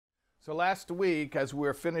So last week, as we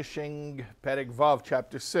were finishing Perek Vav,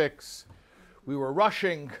 chapter 6, we were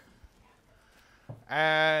rushing,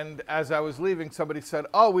 and as I was leaving, somebody said,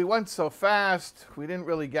 oh, we went so fast, we didn't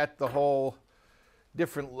really get the whole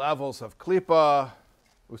different levels of kilipah.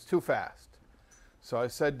 It was too fast. So I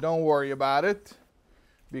said, don't worry about it,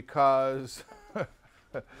 because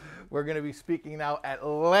we're going to be speaking now at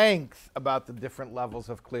length about the different levels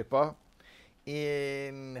of kilipah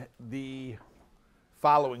in the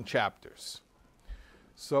following chapters.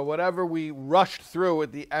 So whatever we rushed through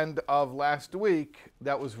at the end of last week,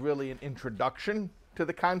 that was really an introduction to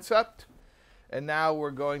the concept. And now we're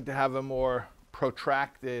going to have a more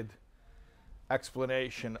protracted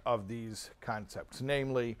explanation of these concepts,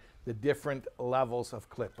 namely the different levels of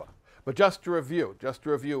kilipah. But just to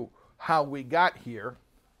review how we got here,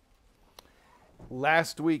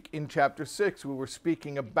 last week in chapter 6, we were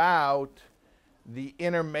speaking about the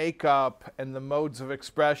inner makeup and the modes of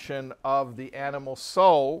expression of the animal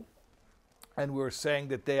soul, and we were saying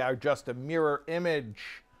that they are just a mirror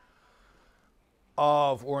image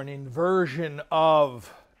of, or an inversion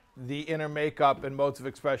of, the inner makeup and modes of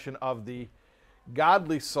expression of the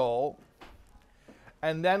godly soul.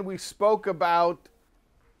 And then we spoke about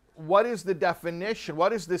what is the definition,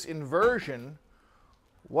 what is this inversion,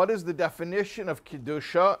 what is the definition of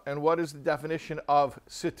kedusha, and what is the definition of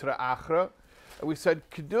sitra achra. We said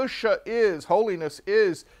kedusha is, holiness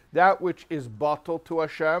is that which is batal to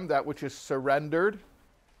Hashem, that which is surrendered.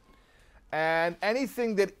 And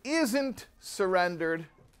anything that isn't surrendered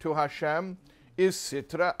to Hashem is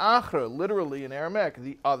sitra achra, literally in Aramaic,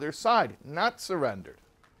 the other side, not surrendered.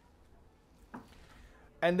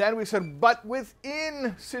 And then we said, but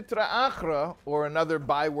within sitra achra, or another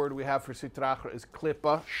byword we have for sitra achra is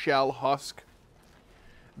kilipah, shell, husk,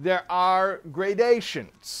 there are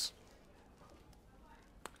gradations.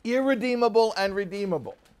 Irredeemable and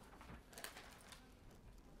redeemable.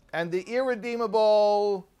 And the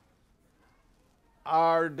irredeemable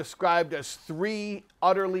are described as 3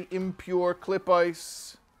 utterly impure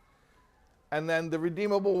kilipahs. And then the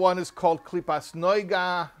redeemable one is called kilipahs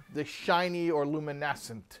nogah, the shiny or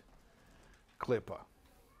luminescent kilipah.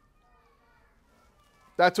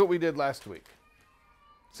 That's what we did last week.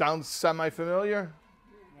 Sounds semi-familiar?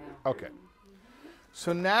 Yeah. Okay.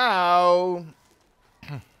 So now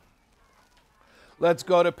let's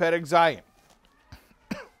go to Perek Zayin.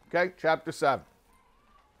 Okay, chapter 7.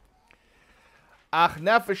 Ach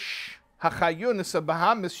nefesh hachayunis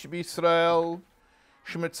abahamis sheb'Yisrael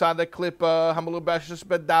shemitzad kilipah hamelubeshes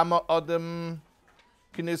bedama adam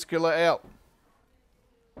kinizkir la'el.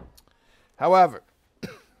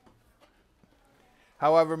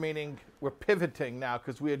 However, meaning we're pivoting now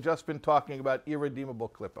because we had just been talking about irredeemable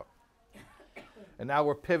kilipah. And now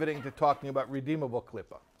we're pivoting to talking about redeemable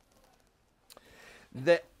kilipah.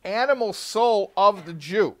 The animal soul of the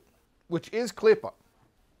Jew, which is kilipah,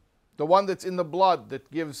 the one that's in the blood that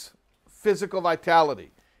gives physical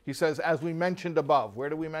vitality. He says, as we mentioned above. Where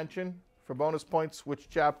do we mention? For bonus points, which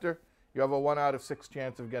chapter? You have a 1 out of 6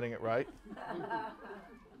 chance of getting it right.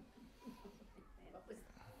 What was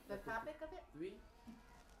the topic of it? 3.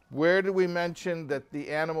 Where did we mention that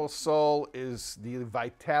the animal soul is the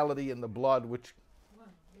vitality in the blood, which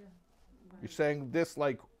you're saying this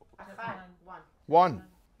like 1.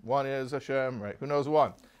 1 is Hashem, right? Who knows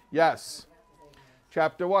 1? Yes.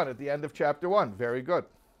 Chapter 1, at the end of chapter 1. Very good.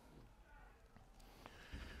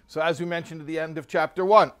 So as we mentioned at the end of chapter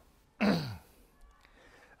 1,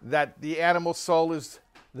 that the animal soul is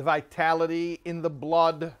the vitality in the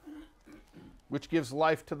blood which gives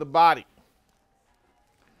life to the body.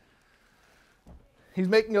 He's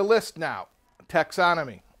making a list now,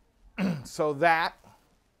 taxonomy. So that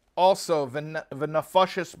also,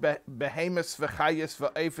 v'nafoshes behemis v'chayis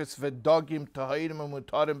v'efes v'dogim tahirim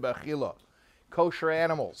v'mutarim b'achila, kosher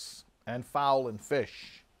animals and fowl and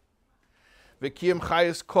fish. V'kiyim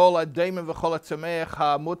chayis kol ademim v'chol atzameach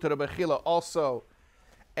ha'mutar b'achila, also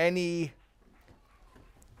any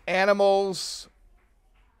animals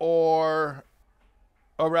or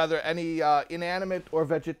rather any inanimate or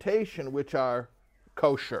vegetation which are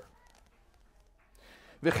kosher.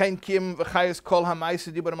 V'chein kim v'chayis kol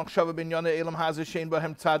ha'maisa dibar machshava b'nyana elam hazer shein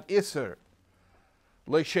b'hem tzad iser.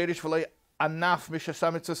 Lo sherish v'lo anaf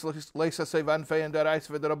mishasamitzas leisa sevan fein darais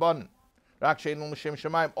v'darabon. Rak shein l'shem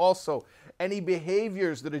shemayim. Also, any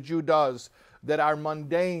behaviors that a Jew does that are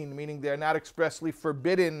mundane, meaning they're not expressly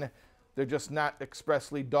forbidden, they're just not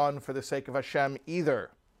expressly done for the sake of Hashem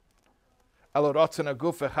either. Rather,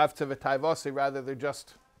 they're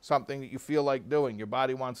just something that you feel like doing, your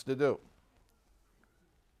body wants to do.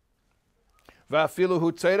 Even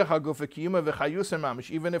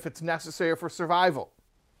if it's necessary for survival.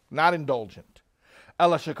 not indulgent.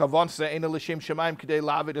 You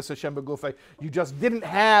just didn't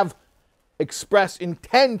have express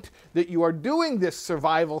intent that you are doing this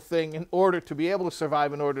survival thing in order to be able to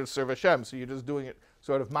survive, in order to serve Hashem. So you're just doing it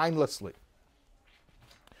sort of mindlessly.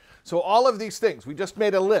 So all of these things, we just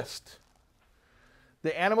made a list.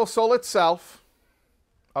 The animal soul itself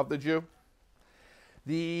of the Jew,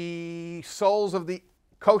 the souls of the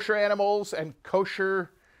kosher animals and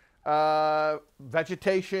kosher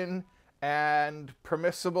vegetation and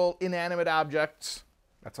permissible inanimate objects.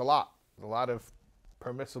 That's a lot. A lot of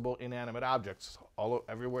permissible inanimate objects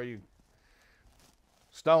everywhere you,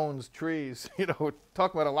 stones, trees, we're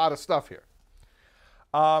talking about a lot of stuff here.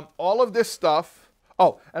 All of this stuff.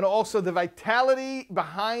 Oh, and also the vitality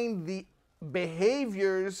behind the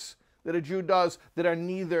behaviors that a Jew does that are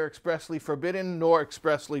neither expressly forbidden nor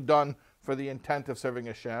expressly done for the intent of serving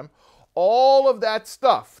Hashem. All of that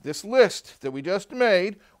stuff, this list that we just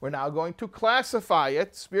made, we're now going to classify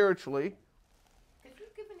it spiritually. Could you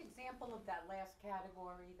give an example of that last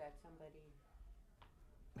category that somebody...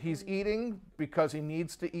 He's eating because he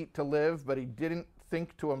needs to eat to live, but he didn't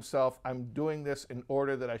think to himself, I'm doing this in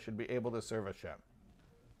order that I should be able to serve Hashem.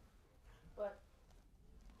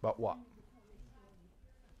 But what?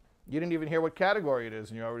 You didn't even hear what category it is,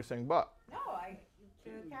 and you're already saying but. No, the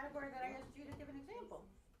category that I asked you to give an example.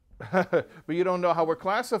 But you don't know how we're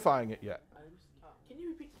classifying it yet. Can you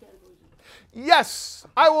repeat the categories? Yes,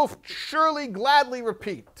 I will surely gladly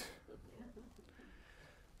repeat.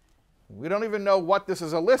 We don't even know what this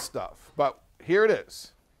is a list of, but here it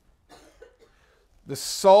is. The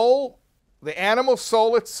soul, the animal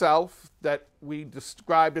soul itself, that we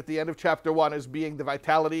described at the end of chapter 1 as being the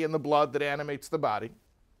vitality in the blood that animates the body.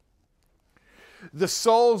 The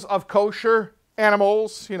souls of kosher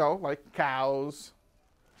animals, like cows.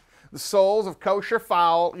 The souls of kosher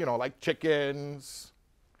fowl, like chickens.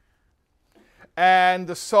 And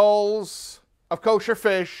the souls of kosher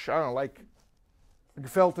fish, I don't know, like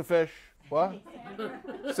gefilte fish. What?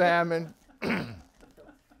 Salmon.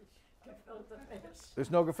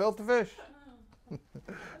 There's no gefilte fish.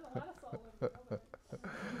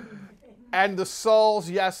 And the souls,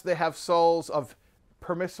 yes, they have souls of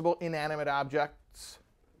permissible inanimate objects,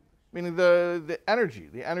 meaning the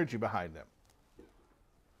energy behind them.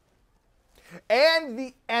 And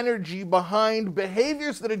the energy behind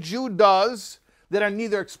behaviors that a Jew does that are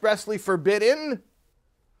neither expressly forbidden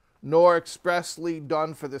nor expressly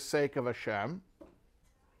done for the sake of Hashem.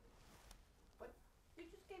 But you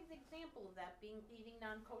just gave the example of that being eating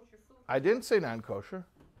non-kosher food. I didn't say non-kosher.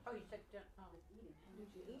 Oh, you said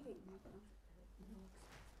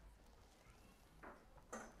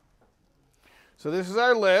So this is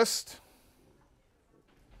our list.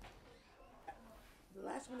 The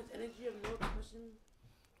last one is energy of no expression.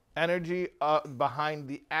 Energy behind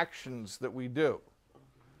the actions that we do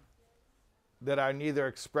that are neither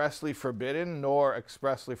expressly forbidden nor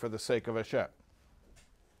expressly for the sake of Hashem.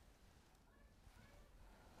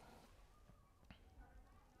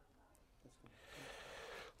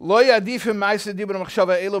 So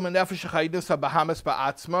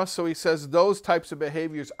he says those types of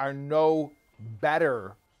behaviors are no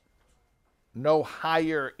better, no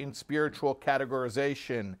higher in spiritual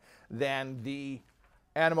categorization than the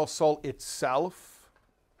animal soul itself.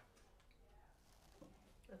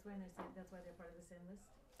 That's why they're part of the same list.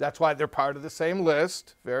 That's why they're part of the same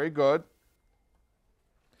list. Very good.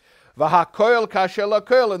 V'hakoil kasher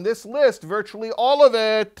lakoil. In this list, virtually all of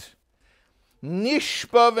it,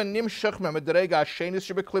 nishpa v'nimshach memedrega shenis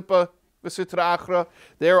shebeklipa v'sitra achra.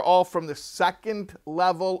 They're all from the second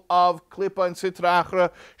level of klipa and sitra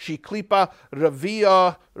achra. She klipa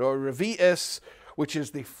ravia or raviis, which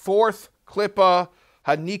is the fourth klipa,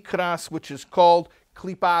 hanikras, which is called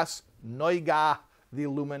klipas nogah, the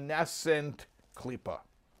luminescent klipa.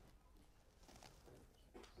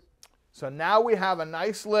 So now we have a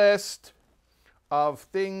nice list of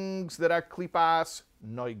things that are klipas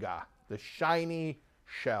nogah, the shiny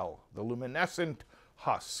shell, the luminescent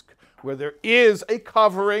husk, where there is a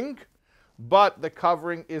covering, but the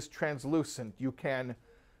covering is translucent. You can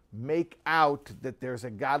make out that there's a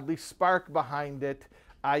godly spark behind it,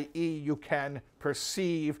 i.e. you can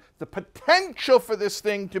perceive the potential for this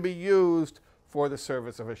thing to be used for the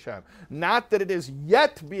service of Hashem. Not that it is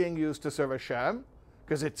yet being used to serve Hashem,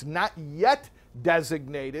 because it's not yet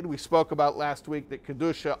designated. We spoke about last week that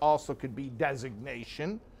Kedusha also could be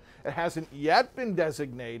designation. It hasn't yet been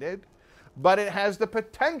designated, but it has the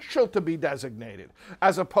potential to be designated.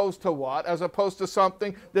 As opposed to what? As opposed to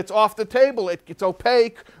something that's off the table. It's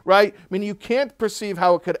opaque, right? I mean, you can't perceive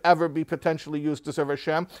how it could ever be potentially used to serve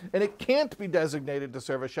Hashem, and it can't be designated to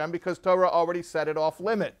serve Hashem because Torah already set it off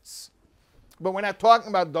limits. But we're not talking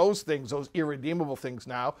about those things, those irredeemable things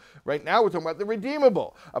now. Right now we're talking about the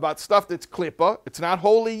redeemable, about stuff that's kilipah. It's not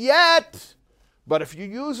holy yet, but if you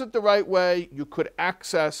use it the right way, you could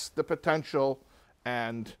access the potential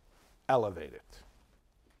and elevate it.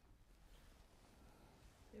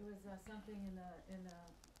 There was something in the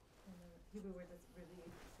Hebrew word that's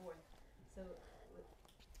really fourth. So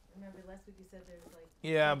remember last week you said there's like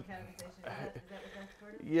Yeah. categorization. Is that what that's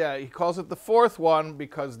part of? Yeah, he calls it the fourth one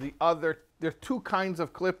because there are two kinds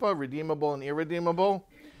of kilipah, redeemable and irredeemable.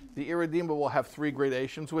 The irredeemable have three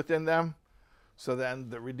gradations within them. So then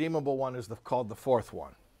the redeemable one is called the fourth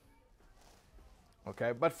one.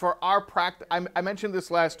 Okay, but for our practice, I mentioned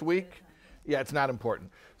this last week. Yeah, it's not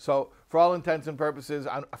important. So for all intents and purposes,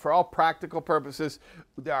 for all practical purposes,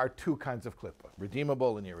 there are two kinds of kilipah,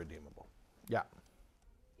 redeemable and irredeemable. Yeah.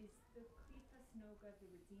 Is the kilipah nogah the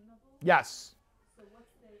redeemable? Yes. So what's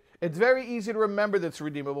the It's very easy to remember that it's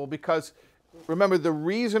redeemable because, remember, the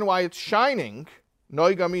reason why it's shining,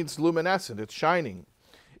 nogah means luminescent, it's shining,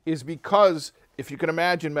 is because, if you can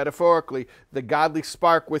imagine metaphorically, the godly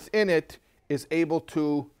spark within it is able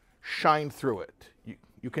to shine through it.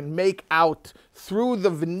 You can make out through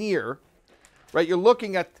the veneer, right? You're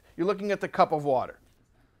looking at the cup of water.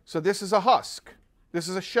 So this is a husk. This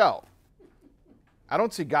is a shell. I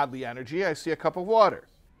don't see godly energy. I see a cup of water.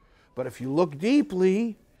 But if you look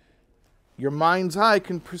deeply, your mind's eye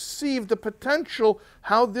can perceive the potential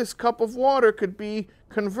how this cup of water could be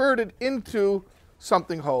converted into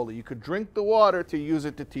something holy. You could drink the water to use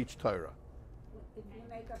it to teach Torah. If you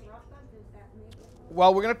make a bracha, does that make it?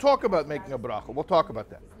 Well, we're going to talk about making a bracha. We'll talk about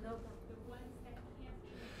that.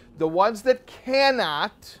 The ones that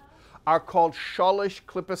cannot are called shalish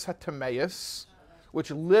klippas hatameis,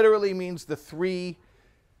 which literally means the three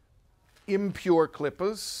impure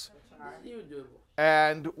klippas. You do.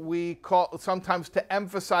 And we call, sometimes to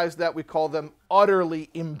emphasize that, we call them utterly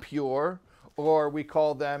impure, or we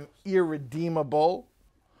call them irredeemable,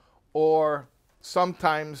 or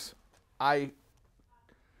sometimes I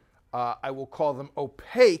will call them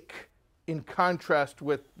opaque, in contrast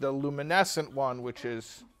with the luminescent one, which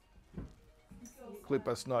is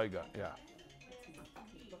kilipah nogah. Yeah.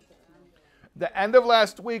 The end of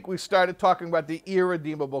last week, we started talking about the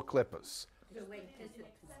irredeemable klippahs.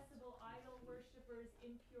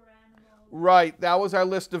 Right, that was our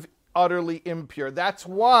list of utterly impure. That's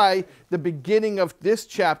why the beginning of this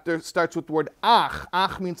chapter starts with the word ach.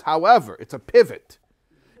 Ach means however. It's a pivot.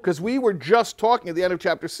 Because we were just talking at the end of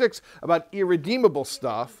chapter 6 about irredeemable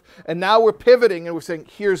stuff, and now we're pivoting and we're saying,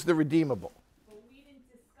 here's the redeemable.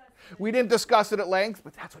 We didn't discuss it at length,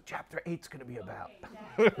 but that's what chapter 8 is going to be about.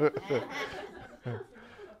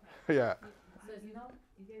 Yeah. So you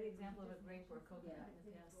gave the example of a grape or a coconut.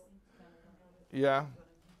 Yeah.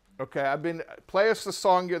 Okay, play us the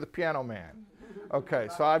song, You're the Piano Man. Okay,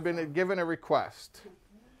 so I've been given a request.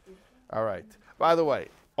 All right. By the way,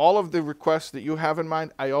 all of the requests that you have in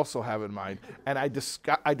mind, I also have in mind. And I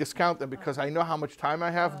discount them because I know how much time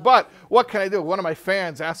I have. But what can I do? One of my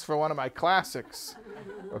fans asked for one of my classics.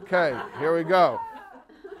 Okay, here we go.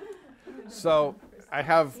 So I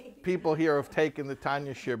have people here who have taken the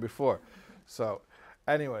Tanya Shir before. So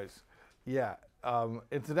anyways, yeah.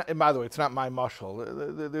 And by the way, it's not my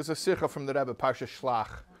mashal. There's a sikha from the Rebbe, Parsha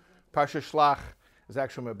Shlach. Parsha Shlach is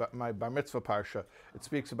actually my bar mitzvah parsha. It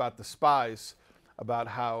speaks about the spies, about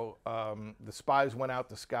how the spies went out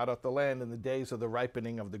to scout out the land in the days of the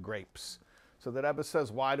ripening of the grapes. So the Rebbe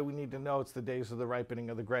says, why do we need to know it's the days of the ripening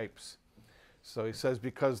of the grapes? So he says,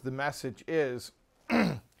 because the message is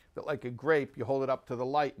that like a grape, you hold it up to the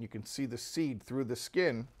light and you can see the seed through the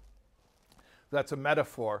skin. That's a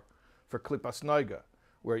metaphor for kilipah nogah,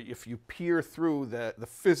 where if you peer through the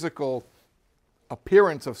physical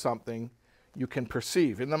appearance of something, you can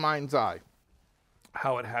perceive in the mind's eye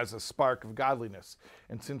how it has a spark of godliness.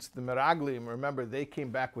 And since the Meraglim, remember, they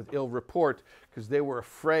came back with ill report because they were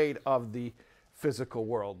afraid of the physical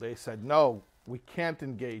world. They said, no, we can't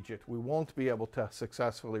engage it. We won't be able to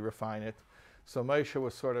successfully refine it. So Moshe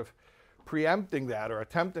was sort of preempting that, or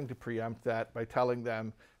attempting to preempt that, by telling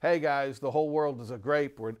them, hey guys, the whole world is a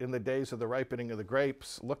grape. We're in the days of the ripening of the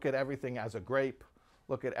grapes. Look at everything as a grape.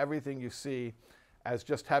 Look at everything you see as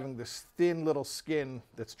just having this thin little skin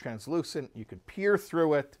that's translucent. You can peer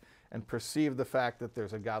through it and perceive the fact that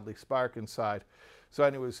there's a godly spark inside. So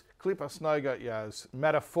anyways, kilipah nogah is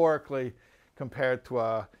metaphorically compared to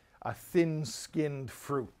a thin-skinned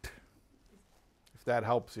fruit. if that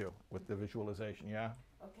helps you with the visualization, yeah?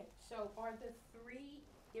 Okay, so are the three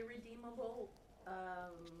irredeemable,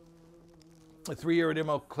 The 3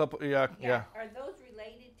 irredeemable clip, yeah. are those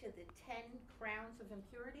related to the 10 crowns of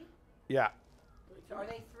impurity? Yeah. So are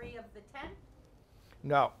they 3 of the 10?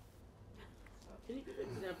 No. Can you give an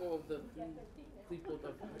example of the three klipot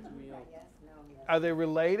of Meal? Yes, no, yes. Are they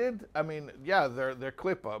related? I mean, yeah, they're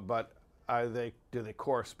kilipah, but do they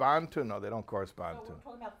correspond to? No, they don't correspond So to. we're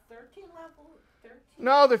talking about 13 level, 13?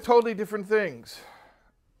 No, they're totally different things.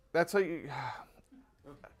 That's how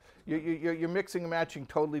you're mixing and matching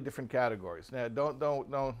totally different categories. Now, don't.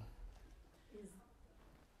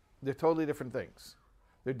 They're totally different things.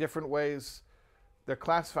 They're different ways. They're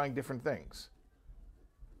classifying different things.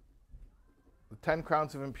 The 10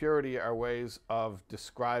 crowns of impurity are ways of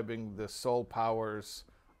describing the soul powers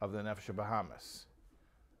of the Nefesh Bahamas,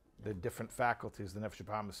 the different faculties the Nefesh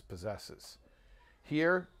Bahamas possesses.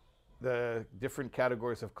 Here, the different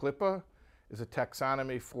categories of Klippa is a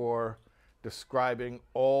taxonomy for describing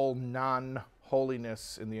all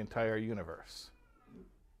non-holiness in the entire universe.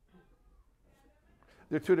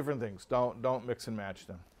 They're two different things. Don't mix and match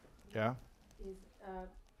them. Yeah? Is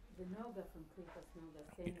the nogah from Klippas nogah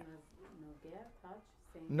same as nogah, touch?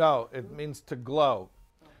 Same No, as it blue? means to glow.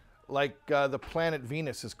 Like the planet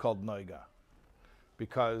Venus is called nogah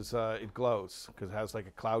because it glows, because it has like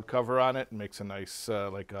a cloud cover on it and makes a nice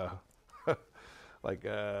like a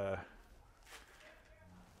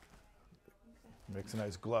makes a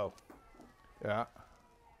nice glow. Yeah.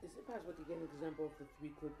 Is it possible to get an example of the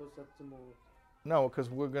three klipos of tomorrow? No, because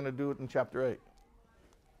we're going to do it in chapter 8.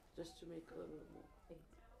 Just to make a little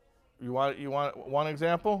more. You want one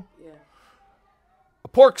example? Yeah. A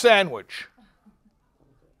pork sandwich.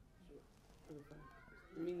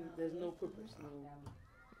 I mean, there's no purpose. No.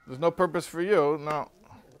 There's no purpose for you. No.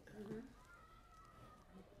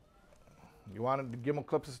 You wanted to give him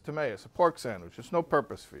clips of Timaeus, a pork sandwich. There's no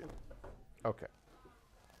purpose for you. Okay.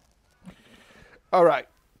 All right.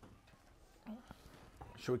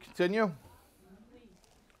 Should we continue?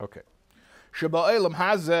 Okay. Sheba'elam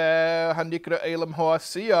hazeh hanikra elam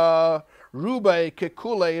hoasiya rubei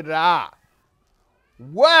kekule ra.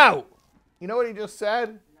 Wow! You know what he just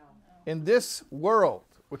said? In this world,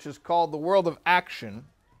 which is called the world of action,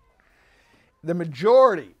 the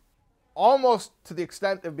majority, almost to the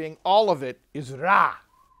extent of being all of it, is Ra.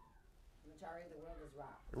 Majority of the world is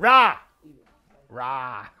Ra.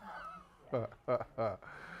 Ra. Ra.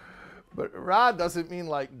 But Ra doesn't mean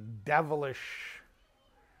like devilish,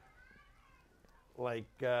 like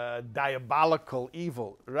diabolical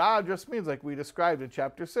evil. Ra just means like we described in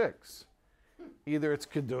chapter 6. Either it's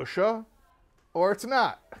Kedusha or it's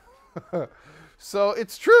not. So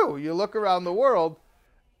it's true. You look around the world,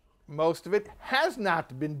 most of it has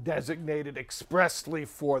not been designated expressly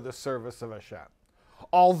for the service of Hashem.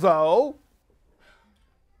 Although,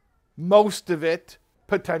 most of it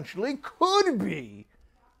potentially could be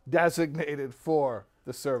designated for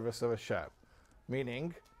the service of Hashem.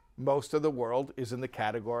 Meaning, most of the world is in the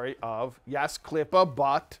category of, yes, Klippa,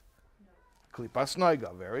 but Klippas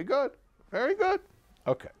Nogah. Very good. Very good.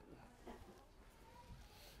 Okay.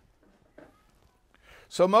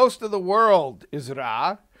 So most of the world is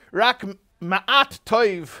Ra. Rak ma'at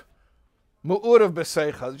toiv mu'urav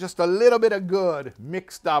b'seicha. Just a little bit of good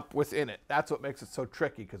mixed up within it. That's what makes it so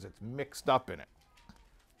tricky, because it's mixed up in it.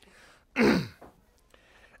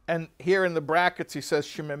 And here in the brackets he says,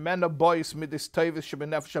 Shememena bois midis toivis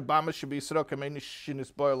shebenefesh abama shebisro kameni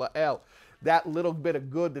shinis boila el. That little bit of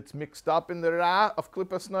good that's mixed up in the Ra of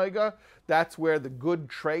Klippas Nogah, that's where the good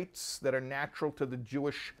traits that are natural to the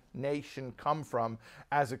Jewish nation come from,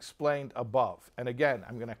 as explained above. And again,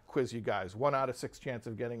 I'm going to quiz you guys. 1 out of 6 chance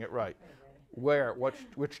of getting it right. Where?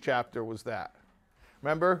 Which chapter was that?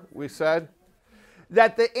 Remember, we said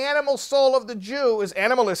that the animal soul of the Jew is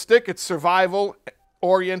animalistic, it's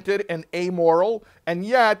survival-oriented and amoral, and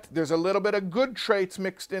yet there's a little bit of good traits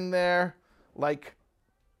mixed in there, like,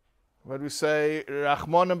 what do we say?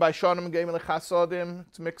 Rachmonim Baishonim Geimel Chasodim.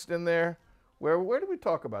 It's mixed in there. Where did we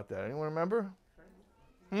talk about that? Anyone remember?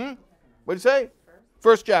 What did you say?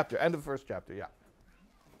 First chapter. End of the first chapter, yeah.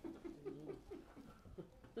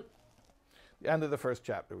 The end of the first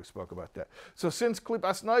chapter, we spoke about that. So since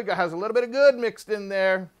Klippas Nogah has a little bit of good mixed in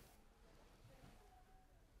there,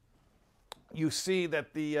 you see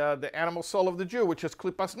that the animal soul of the Jew, which is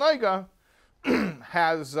Klippas Nogah,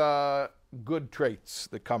 has good traits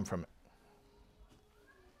that come from it.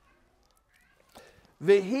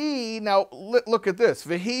 Vehi, now look at this.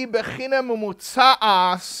 Vehi bechina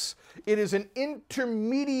mumutzaas. It is an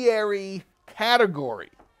intermediary category,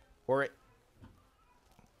 or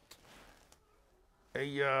a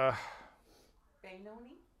Benchmark.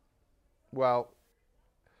 Benoni? Well,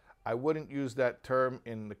 I wouldn't use that term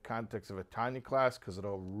in the context of a Tanya class because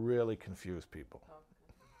it'll really confuse people.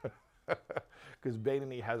 Because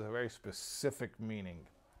Benoni has a very specific meaning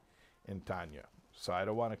in Tanya. So I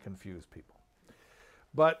don't want to confuse people.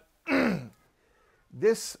 But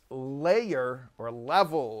this layer or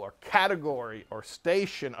level or category or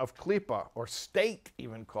station of kilipah, or state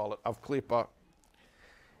even call it, of kilipah,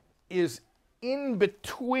 is in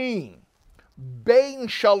between bein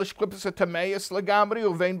shalish klipas atameis legamri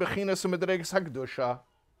uvein bechinas umedreges hakdusha,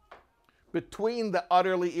 between the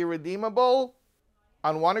utterly irredeemable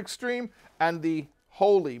on one extreme and the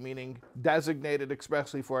holy, meaning designated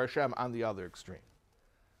expressly for Hashem, on the other extreme.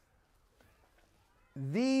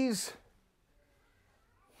 These,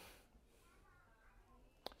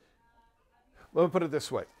 let me put it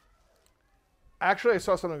this way. Actually, I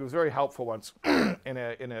saw something that was very helpful once in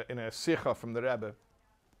a sikha from the Rebbe,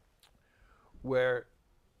 where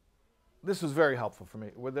this was very helpful for me,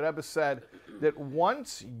 where the Rebbe said that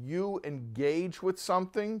once you engage with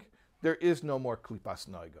something, there is no more klipas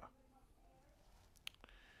nogah.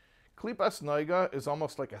 Klipas nogah is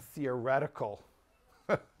almost like a theoretical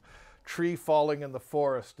tree falling in the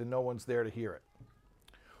forest and no one's there to hear it.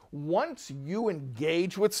 Once you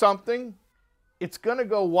engage with something, it's going to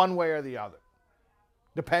go one way or the other,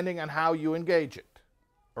 depending on how you engage it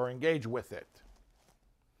or engage with it.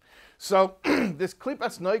 So this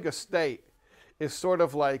klipas nogah state is sort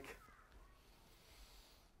of like,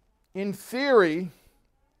 in theory,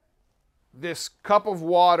 this cup of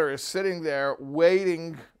water is sitting there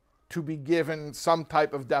waiting to be given some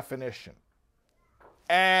type of definition.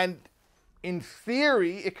 And in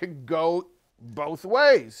theory, it could go both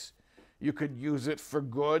ways. You could use it for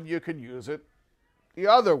good, you could use it the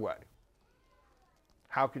other way.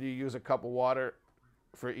 How could you use a cup of water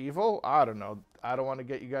for evil? I don't know. I don't want to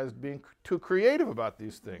get you guys being too creative about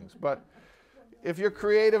these things. But if you're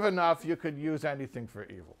creative enough, you could use anything for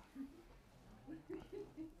evil.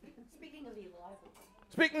 Speaking of evil, I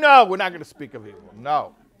have No, we're not going to speak of evil.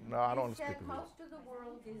 No, I don't want to speak of evil. most of the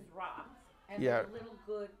world is rock, and Yeah. a little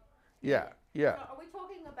good. Yeah. So are we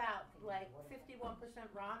talking about like 51%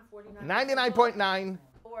 Ron, 49%? 99.9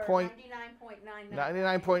 Or point- 99.99?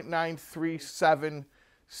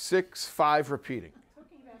 99.93765 repeating.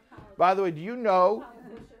 By the way, do you know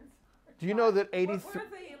that 83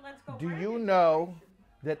 do you know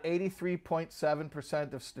that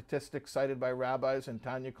 83.7% of statistics cited by rabbis in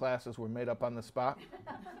Tanya classes were made up on the spot?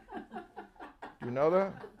 Do you know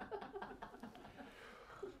that?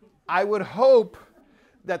 I would hope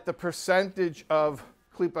that the percentage of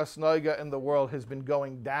klipas nogah in the world has been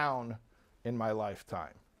going down in my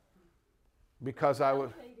lifetime, because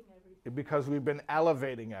we've been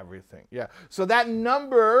elevating everything. Yeah. So that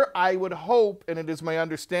number, I would hope, and it is my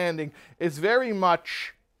understanding, is very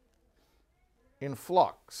much in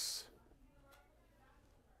flux.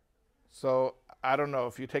 So I don't know,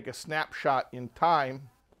 if you take a snapshot in time,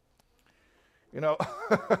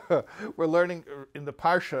 we're learning in the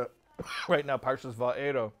Parsha right now, Parshas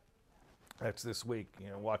Va'ero. That's this week.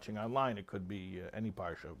 Watching online, it could be any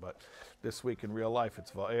Parsha, but this week in real life, it's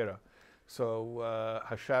Va'era. So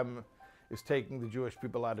Hashem is taking the Jewish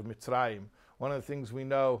people out of Mitzrayim. One of the things we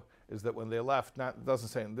know is that when they left, it doesn't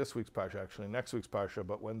say in this week's Parsha, actually, next week's Parsha,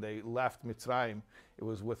 but when they left Mitzrayim, it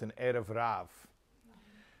was with an Erev Rav.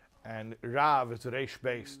 And Rav is Reish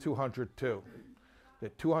Beis, 202. The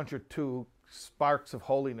 202 sparks of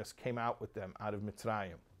holiness came out with them out of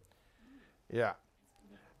Mitzrayim. Yeah.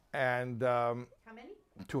 And How many?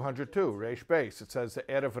 202, Reish Beis. It says the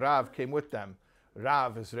Erev Rav came with them.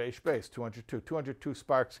 Rav is Reish Beis, 202. 202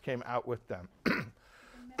 sparks came out with them.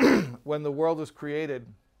 When the world was created,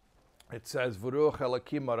 it says, V'ruach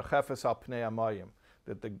Elokim marachefes al pnei hamayim,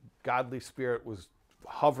 that the godly spirit was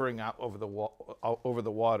hovering out over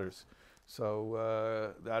the waters.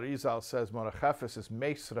 So the Arizal says marachefes is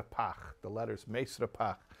meis repach, the letters meis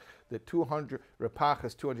repach. That 200, repach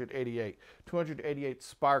is 288. 288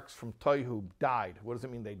 sparks from Toihu died. What does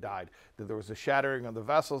it mean they died? That there was a shattering of the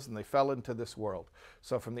vessels and they fell into this world.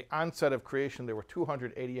 So from the onset of creation, there were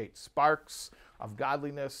 288 sparks of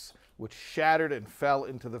godliness which shattered and fell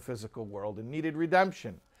into the physical world and needed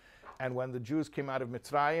redemption. And when the Jews came out of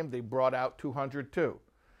Mitzrayim, they brought out 202.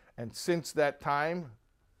 And since that time,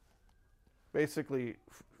 basically,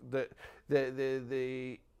 the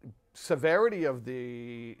severity of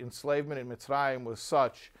the enslavement in Mitzrayim was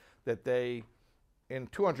such that they, in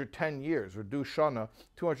 210 years, Redu Shana,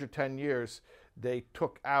 210 years, they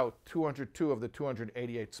took out 202 of the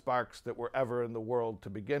 288 sparks that were ever in the world to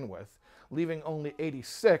begin with, leaving only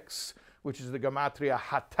 86 which is the gematria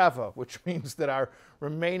hateva, which means that our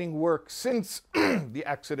remaining work since the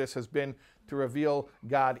Exodus has been to reveal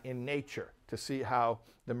God in nature, to see how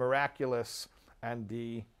the miraculous and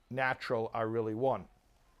the natural are really one.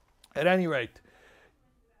 At any rate,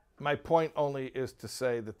 my point only is to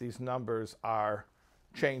say that these numbers are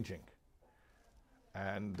changing.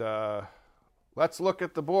 And let's look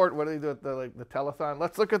at the board. What do they do at the telethon?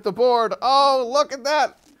 Let's look at the board. Oh, look at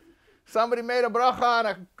that. Somebody made a bracha on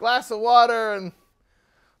a glass of water and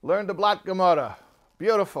learned a Blat Gemara.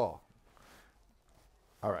 Beautiful.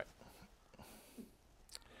 All right.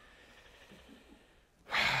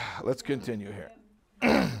 Let's continue here. We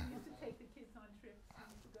used to take the kids on trips. We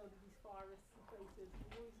used to go to these forests and places.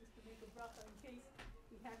 We always used to make a bracha in case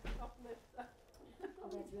we had to uplift. Oh,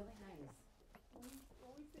 that's really nice.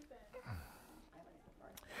 Always did that.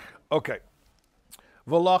 Okay.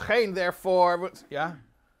 V'lochein, therefore, yeah?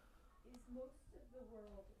 Is most of the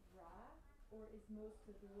world Ra, or is most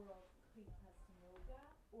of the world Klipas Nogah,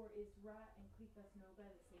 or is Ra and Klipas Nogah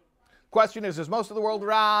the same? Question is most of the world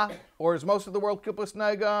Ra, or is most of the world Kilipah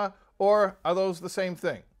Nogah, or are those the same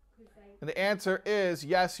thing? And the answer is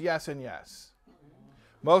yes, yes, and yes.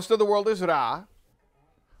 Most of the world is Ra,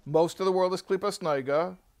 most of the world is Kilipah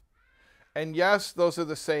Nogah, and yes, those are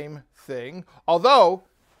the same thing, although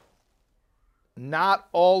not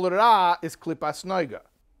all Ra is Kilipah Nogah.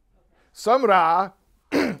 Some Ra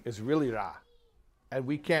is really Ra, and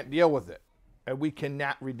we can't deal with it, and we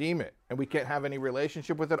cannot redeem it, and we can't have any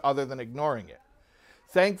relationship with it other than ignoring it.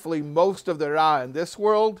 Thankfully, most of the Ra in this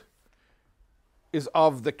world is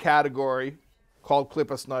of the category called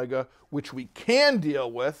Kilipah Nogah, which we can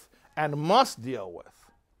deal with and must deal with.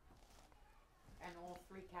 And all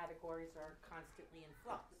three categories are constantly in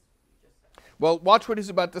flux, you just said. Well, watch what he's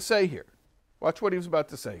about to say here. Watch what he was about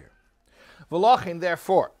to say here. V'lachin,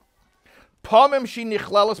 therefore, Pomim shi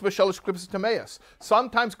nichlalos b'shalosh klippas tameas.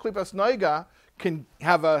 Sometimes Kilipah Nogah can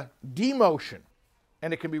have a demotion,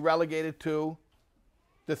 and it can be relegated to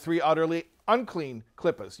the three utterly unclean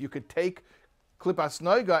klippas. You could take Kilipah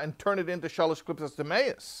Nogah and turn it into shalosh klippas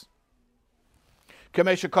tameas.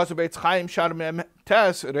 Kamesha kosu beitz chaim shar mem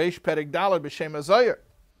tes reish perek dalad b'shem azayir.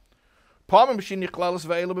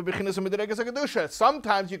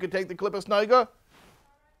 Sometimes you can take the Kilipah Nogah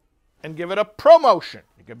and give it a promotion.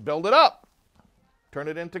 You can build it up, turn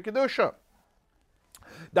it into Kedusha.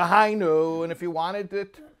 Dahainu, and if you wanted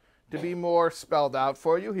it to be more spelled out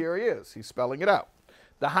for you, here he is. He's spelling it out.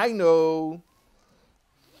 Dahainu.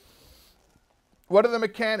 What are the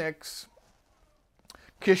mechanics?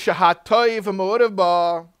 Kishahatoiv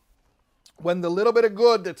ba, when the little bit of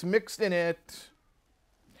good that's mixed in it,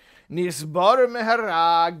 Nisbar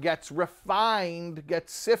mehara, gets refined,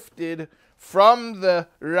 gets sifted from the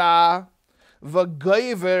Ra,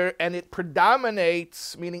 v'goiver, and it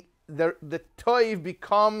predominates, meaning the toiv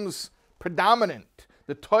becomes predominant.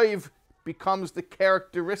 The toiv becomes the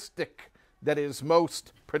characteristic that is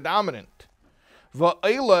most predominant.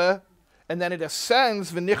 Va'ila, and then it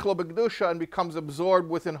ascends, v'nichlo b'kedusha, and becomes absorbed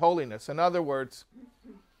within holiness. In other words,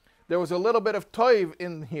 there was a little bit of toiv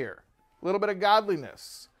in here, a little bit of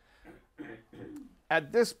godliness.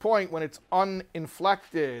 At this point, when it's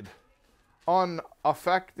uninflected,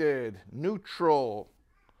 unaffected, neutral,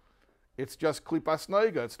 it's just Kilipah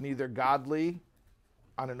Nogah. It's neither godly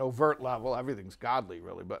on an overt level. Everything's godly,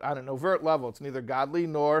 really. But on an overt level, it's neither godly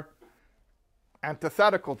nor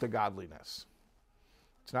antithetical to godliness.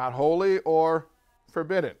 It's not holy or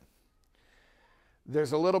forbidden.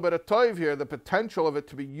 There's a little bit of toiv here, the potential of it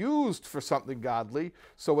to be used for something godly.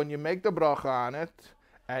 So when you make the bracha on it,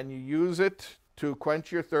 and you use it to quench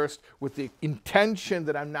your thirst with the intention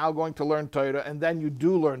that I'm now going to learn Torah, and then you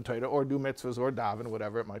do learn Torah, or do mitzvahs, or daven,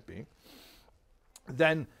 whatever it might be,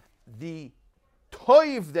 then the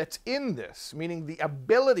toiv that's in this, meaning the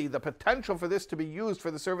ability, the potential for this to be used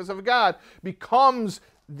for the service of God, becomes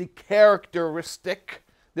the characteristic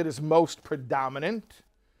that is most predominant.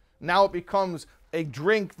 Now it becomes a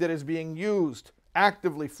drink that is being used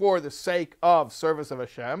actively for the sake of service of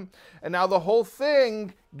Hashem. And now the whole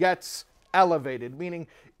thing gets elevated, meaning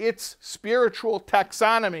its spiritual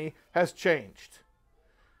taxonomy has changed.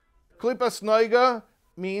 Kilipah Nogah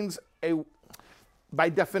means by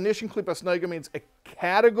definition, Kilipah Nogah means a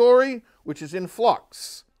category which is in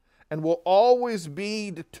flux and will always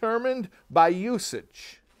be determined by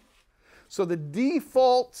usage. So the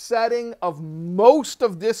default setting of most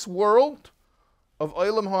of this world, of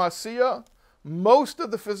Olam HaAsiyah, most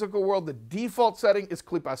of the physical world, the default setting is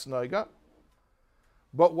Kilipah Nogah.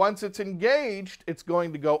 But once it's engaged, it's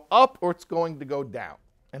going to go up or it's going to go down.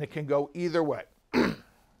 And it can go either way. That's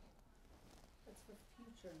for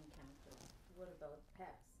future encounters. What about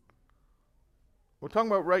past? We're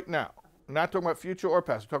talking about right now. We're not talking about future or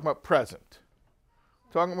past. We're talking about present.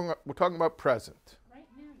 We're talking about present. Right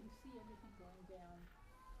now, you see everything going down.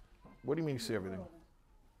 What do you mean you see in the everything? world.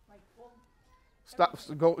 Like all Stop.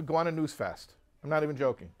 Go on a news fast. I'm not even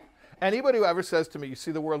joking. Anybody who ever says to me, you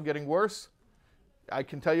see the world getting worse, I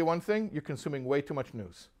can tell you one thing, you're consuming way too much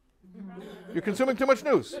news. You're consuming too much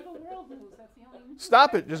news. the world news, that's the only news.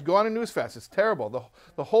 Stop it. Just go on a news fast. It's terrible.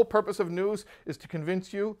 The whole purpose of news is to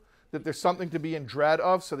convince you that there's something to be in dread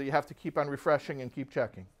of so that you have to keep on refreshing and keep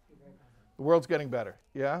checking. The world's getting better.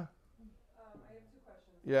 Yeah? I have two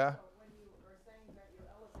questions. Yeah? So when you are saying that you're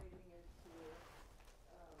elevating it to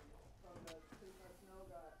from the kilipah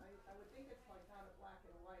nogah, I would think it's like not a black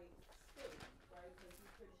and white state, right? Because you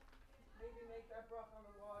could maybe make that broth on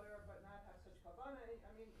the water, but not have such kavana.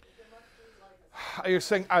 I mean, there must be like a. You're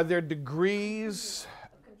saying, are there degrees?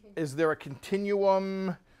 Is there a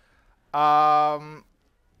continuum?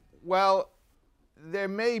 Well, there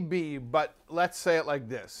may be, but let's say it like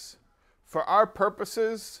this. For our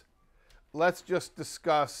purposes, let's just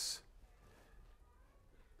discuss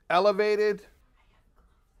elevated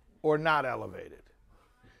or not elevated.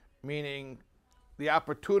 Meaning the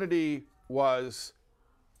opportunity was,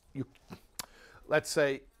 let's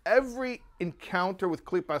say, every encounter with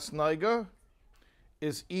kilipah nogah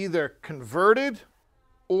is either converted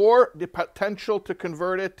or the potential to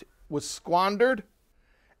convert it was squandered,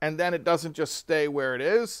 and then it doesn't just stay where it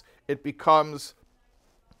is. It becomes,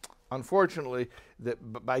 unfortunately,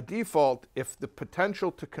 that by default, if the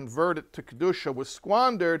potential to convert it to Kedusha was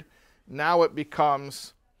squandered, now it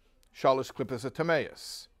becomes Shalosh Klippos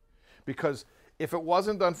HaTameis. Because if it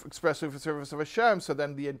wasn't done expressly for the service of Hashem, so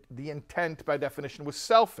then the intent by definition was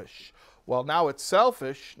selfish. Well, now it's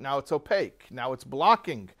selfish, now it's opaque, now it's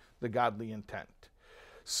blocking the godly intent.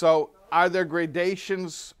 So are there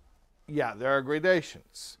gradations? Yeah, there are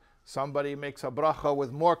gradations. Somebody makes a bracha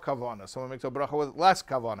with more kavana. Someone makes a bracha with less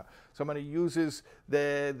kavana. Somebody uses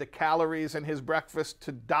the calories in his breakfast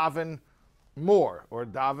to daven more or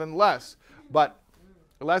daven less. But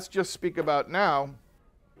let's just speak about now,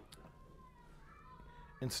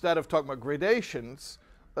 instead of talking about gradations,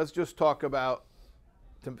 let's just talk about,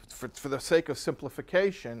 for the sake of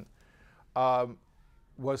simplification,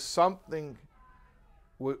 was something,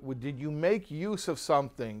 did you make use of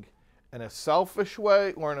something in a selfish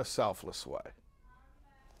way or in a selfless way?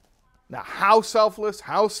 Now, how selfless,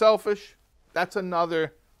 how selfish, that's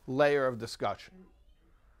another layer of discussion.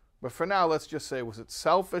 But for now, let's just say, was it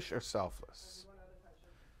selfish or selfless? One other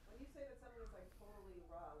question. When you say that something is like totally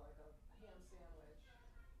raw, like a ham sandwich,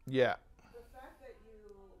 Yeah. the fact that you,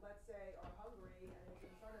 let's say, are hungry and it's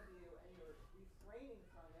in front of you and you're refraining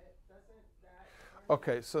from it, doesn't that...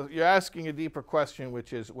 Okay, so you're asking a deeper question,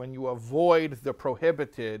 which is when you avoid the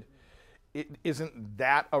prohibited, isn't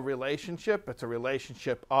that a relationship? It's a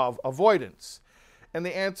relationship of avoidance. And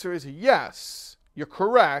the answer is yes, you're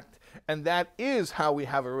correct, and that is how we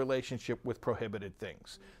have a relationship with prohibited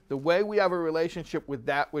things. The way we have a relationship with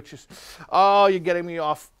that which is, oh, you're getting me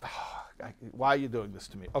off. Why are you doing this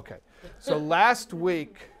to me? Okay, so last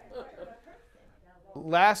week in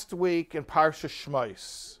Parsha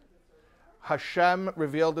Shmos, Hashem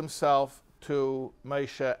revealed himself to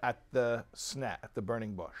Moshe at the sneh, at the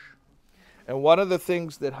burning bush. And one of the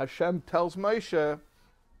things that Hashem tells Moshe,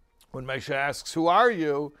 when Moshe asks, who are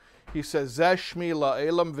you? He says, Zeh shmi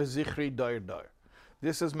la'elam v'zichri dar dar.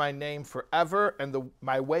 This is my name forever and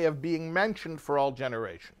my way of being mentioned for all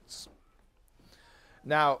generations.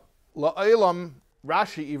 Now, la'elam,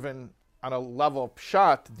 Rashi even on a level of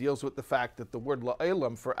pshat deals with the fact that the word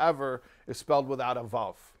la'elam, forever, is spelled without a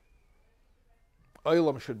vav.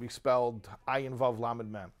 Olam should be spelled ayin vav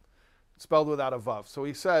lamed mem. Spelled without a vav. So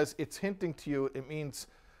he says, it's hinting to you, it means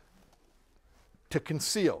to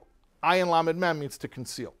conceal. Ayin lamed mem means to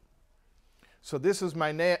conceal. So this is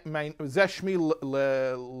my name, Zeshmi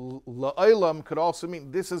la'olam could also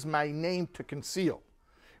mean, this is my name to conceal.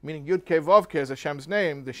 Meaning Yud Kei Vav Kei is Hashem's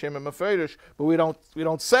name, the Shem HaMeferish, but we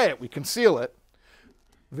don't say it, we conceal it.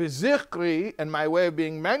 V'zichri, and my way of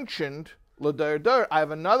being mentioned, l'dar dar, I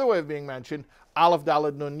have another way of being mentioned, Aleph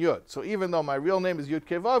Daled Nun Yud. So even though my real name is Yud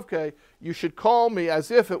Kei Vav Kei, you should call me as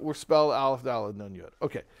if it were spelled Aleph Daled Nun Yud.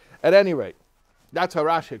 Okay, at any rate, that's how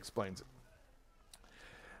Rashi explains it.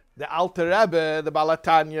 The Alter Rebbe, the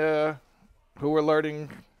Balatanya, who we're learning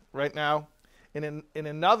right now, in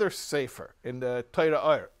another sefer, in the Torah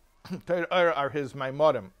Or. Torah Or are his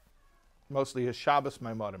Maimorim, mostly his Shabbos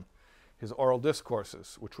Maimorim, his oral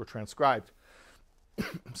discourses, which were transcribed.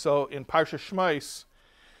 So in Parsha Shmos,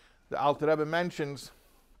 the Alter Rebbe mentions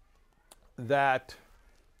that,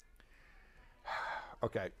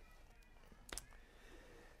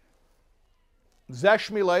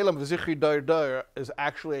 Zeshmi Leilam v'zichri dar dar is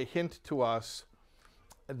actually a hint to us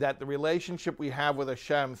that the relationship we have with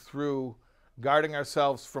Hashem through guarding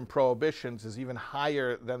ourselves from prohibitions is even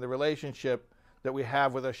higher than the relationship that we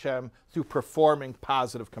have with Hashem through performing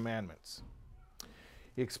positive commandments.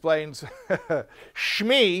 He explains,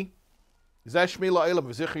 Shmi, Zeshmi La'ilam,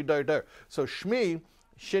 V'zichri Dar Dar. So Shmi,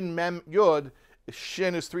 Shin Mem Yud,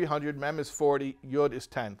 Shin is 300, Mem is 40, Yud is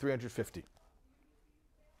 10, 350.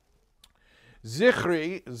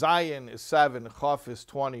 Zichri, Zayin is 7, Chaf is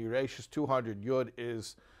 20, Resh is 200, Yud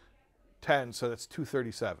is 10, so that's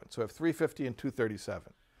 237. So we have 350 and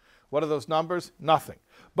 237. What are those numbers? Nothing.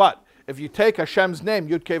 But if you take Hashem's name,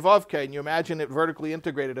 Yud Kei Vav Kei, and you imagine it vertically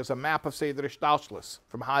integrated as a map of Seder Ishtalshlis,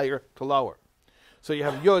 from higher to lower. So you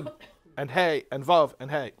have Yud and Hey and Vav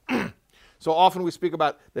and Hey. So often we speak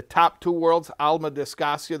about the top two worlds, Alma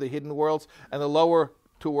Discasia, the hidden worlds, and the lower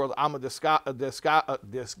two worlds, Alma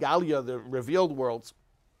Disgalia, the revealed worlds.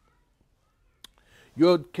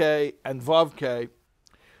 Yud Kei and Vav Kei.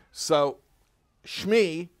 So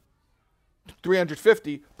Shmi,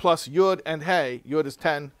 350 plus Yud and Hey. Yud is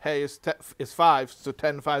 10, Hey is 5, so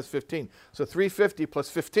 10 and 5 is 15. So 350 plus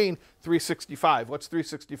 15, 365. What's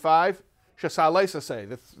 365? Shasalaisa say,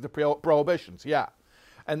 the prohibitions, yeah.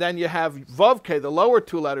 And then you have Vav K, the lower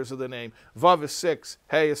two letters of the name. Vav is 6,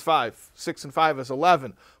 Hey is 5. 6 and 5 is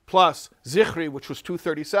 11. Plus Zichri, which was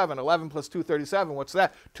 237. 11 plus 237, what's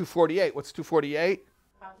that? 248. What's 248?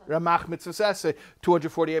 Ramach mitzvah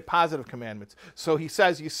 248 positive commandments. So he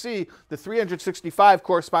says, you see, the 365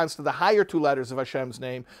 corresponds to the higher two letters of Hashem's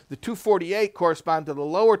name. The 248 correspond to the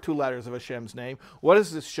lower two letters of Hashem's name. What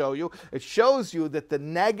does this show you? It shows you that the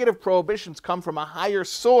negative prohibitions come from a higher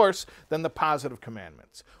source than the positive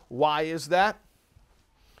commandments. Why is that?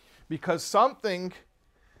 Because something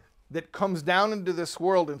that comes down into this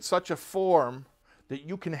world in such a form that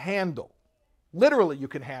you can handle, literally, you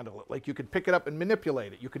can handle it. Like you can pick it up and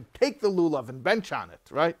manipulate it. You can take the lulav and bench on it,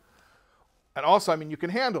 right? And also, I mean, you can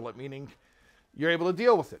handle it, meaning you're able to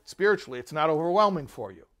deal with it. Spiritually, it's not overwhelming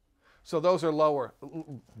for you. So those are lower,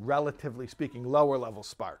 relatively speaking, lower level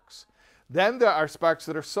sparks. Then there are sparks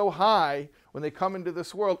that are so high when they come into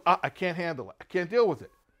this world, I can't handle it. I can't deal with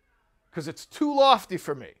it because it's too lofty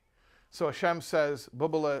for me. So Hashem says,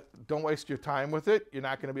 Bubala, don't waste your time with it. You're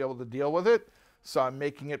not going to be able to deal with it. So I'm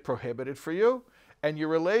making it prohibited for you. And your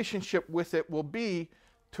relationship with it will be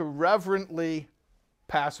to reverently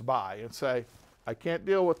pass by and say, I can't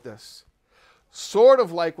deal with this. Sort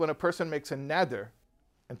of like when a person makes a neder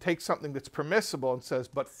and takes something that's permissible and says,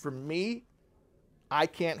 but for me, I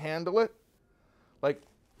can't handle it. Like,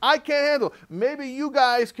 I can't handle it. Maybe you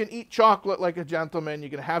guys can eat chocolate like a gentleman. You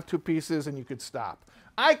can have 2 pieces and you could stop.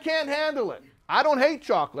 I can't handle it. I don't hate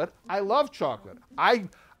chocolate. I love chocolate.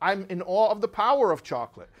 I'm in awe of the power of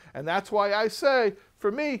chocolate. And that's why I say,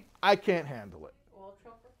 for me, I can't handle it. All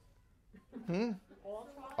chocolate? All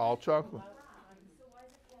chocolate? All chocolate. So why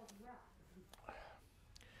is it called Ra?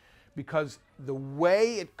 Because the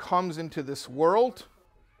way it comes into this world,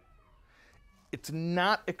 it's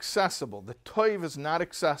not accessible. The toiv is not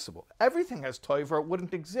accessible. Everything has toiv or it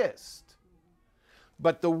wouldn't exist.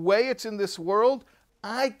 But the way it's in this world,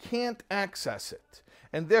 I can't access it.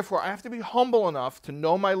 And therefore, I have to be humble enough to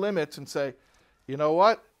know my limits and say, you know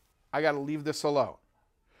what? I got to leave this alone.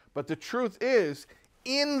 But the truth is,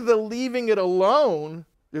 in the leaving it alone,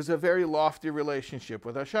 there's a very lofty relationship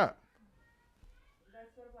with Hashem.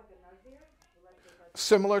 That's sort of like a nazir?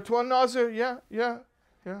 Similar to a nazir, yeah. Is that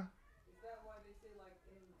why they say, like,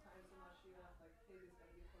 in times of Mashiach, like, pig is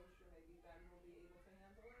going to be kosher, maybe then we'll be able to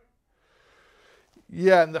handle it?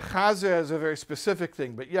 Yeah, and the chazer has a very specific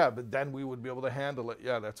thing, but then we would be able to handle it.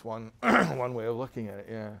 Yeah, that's one one way of looking at it.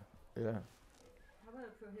 Yeah. How about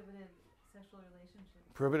a prohibited sexual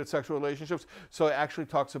relationship? Prohibited sexual relationships. So it actually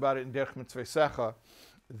talks about it in Derech Mitzvah Secha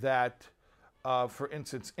that, for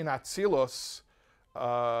instance, in Atzilus,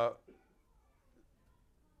 Zoh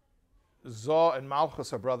and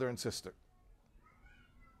Malchus are brother and sister,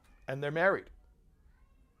 and they're married.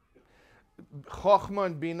 Chochmah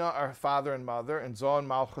and Bina are father and mother, and Zoh and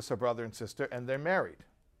Malchus are brother and sister, and they're married.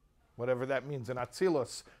 Whatever that means. In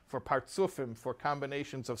Atzilus, for partsufim, for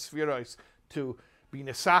combinations of spherois, to be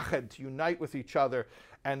nesached, to unite with each other.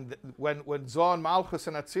 And when Zoh and Malchus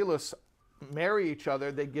and Atzilus marry each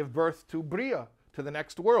other, they give birth to Bria, to the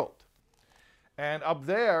next world. And up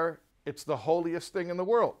there, it's the holiest thing in the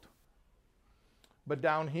world. But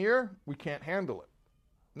down here, we can't handle it.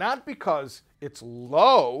 Not because it's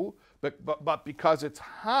low, but because it's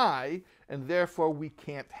high, and therefore we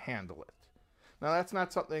can't handle it. Now, that's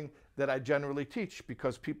not something that I generally teach,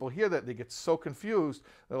 because people hear that, they get so confused,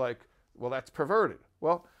 they're like, well, that's perverted.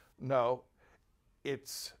 Well, no.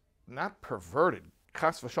 it's not perverted.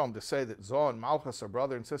 Chas v'shalom, to say that Zoh and Malchus are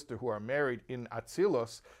brother and sister who are married in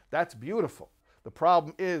Atzilus, that's beautiful. The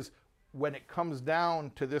problem is, when it comes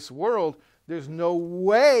down to this world, there's no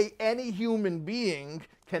way any human being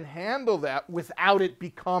can handle that without it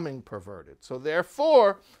becoming perverted. So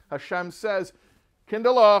therefore, Hashem says,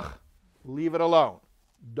 Kindalach, leave it alone.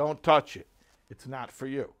 Don't touch it. It's not for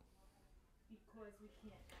you.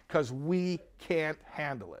 Because we can't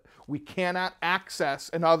handle it. We cannot access,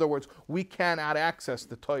 in other words, we cannot access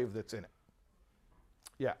the toiv that's in it.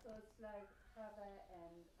 Yeah. So it's like Chava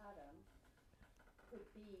and Adam could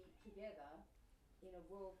be together in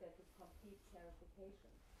a world that is complete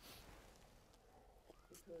purification.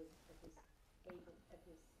 Because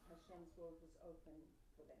Hashem's world was open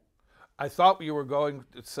for them. I thought you were going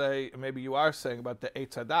to say, maybe you are saying about the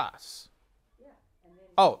Eitz Hadas. Yeah. And then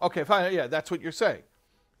Oh, okay, fine. Yeah, that's what you're saying.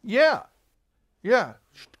 Yeah. Yeah.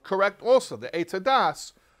 Correct also. The Eitz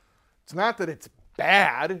Hadas, it's not that it's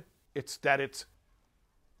bad, it's that it's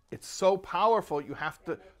so powerful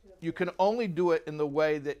you can only do it in the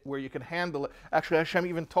way that where you can handle it. Actually, Hashem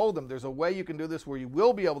even told them there's a way you can do this where you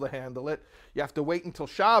will be able to handle it. You have to wait until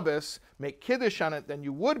Shabbos, make Kiddush on it, then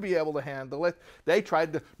you would be able to handle it. They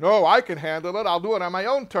tried to, no, I can handle it, I'll do it on my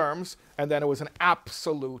own terms. And then it was an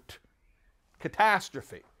absolute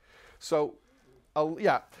catastrophe. So, a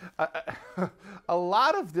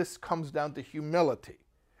lot of this comes down to humility.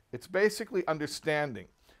 It's basically understanding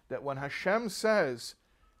that when Hashem says,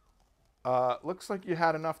 looks like you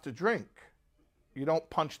had enough to drink, you don't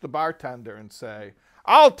punch the bartender and say,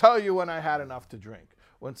 I'll tell you when I had enough to drink.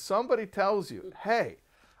 When somebody tells you, hey,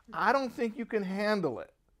 I don't think you can handle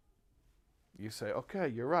it, you say, okay,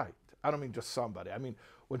 you're right. I don't mean just somebody. I mean,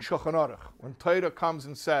 when Shulchan Aruch, when Torah comes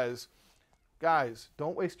and says, guys,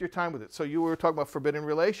 don't waste your time with it. So you were talking about forbidden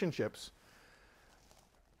relationships.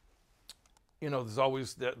 You know, there's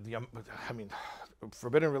always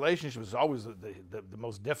forbidden relationships is always the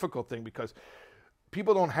most difficult thing because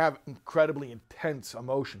people don't have incredibly intense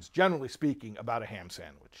emotions, generally speaking, about a ham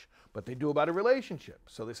sandwich. But they do about a relationship.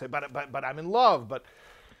 So they say, but I'm in love, but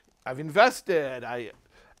I've invested.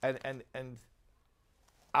 And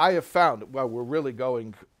I have found, well, we're really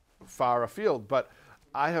going far afield, but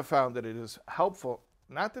I have found that it is helpful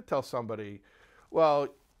not to tell somebody, well,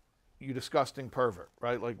 you disgusting pervert,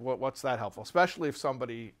 right? Like, what's that helpful? Especially if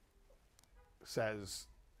somebody says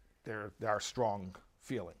there are strong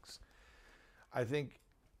feelings. I think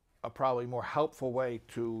a probably more helpful way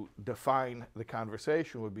to define the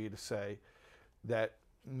conversation would be to say that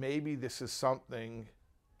maybe this is something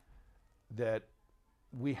that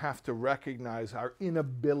we have to recognize our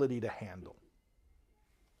inability to handle.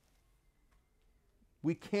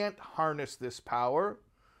 We can't harness this power,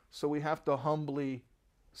 so we have to humbly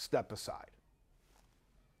step aside.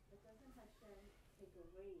 But doesn't Hashem take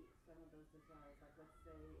away some of those desires? Like, let's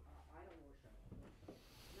say, idol worship.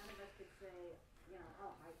 None of us could say,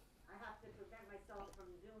 I have to prevent myself from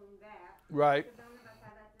doing that. Right. Because none of us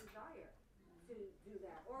have that desire to do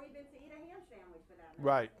that. Or even to eat a ham sandwich for that matter.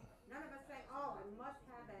 Right. None of us say, I must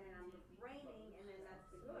have that, and I'm refraining, and then that's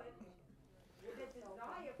good. The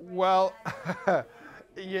desire for Well, that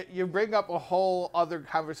you bring up a whole other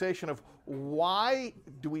conversation of why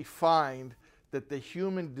do we find that the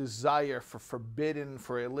human desire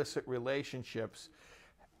for illicit relationships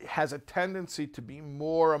has a tendency to be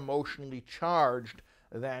more emotionally charged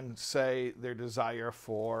than, say, their desire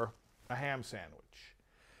for a ham sandwich.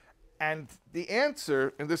 And the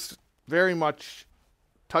answer, and this very much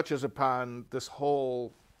touches upon this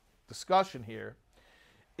whole discussion here,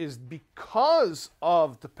 is because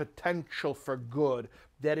of the potential for good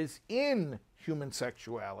that is in human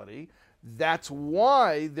sexuality. That's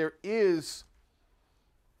why there is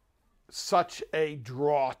such a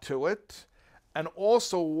draw to it, and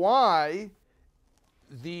also why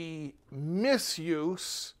the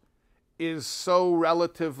misuse is so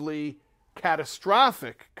relatively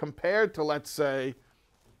catastrophic compared to, let's say,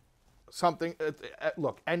 something.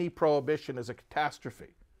 Look, any prohibition is a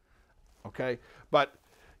catastrophe. Okay, but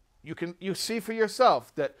you see for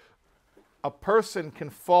yourself that a person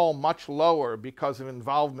can fall much lower because of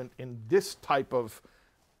involvement in this type of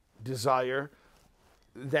desire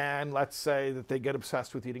than, let's say, that they get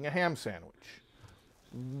obsessed with eating a ham sandwich.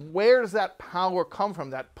 Where does that power come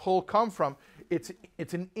from, that pull come from? It's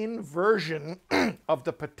an inversion of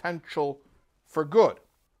the potential for good.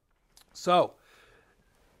 So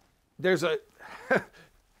there's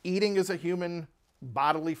eating is a human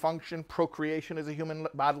bodily function, procreation is a human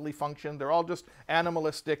bodily function. They're all just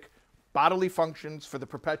animalistic bodily functions for the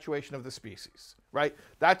perpetuation of the species, right?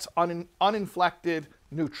 That's uninflected,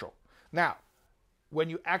 neutral. Now, when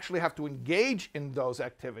you actually have to engage in those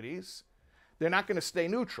activities, they're not going to stay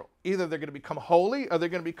neutral. Either they're going to become holy or they're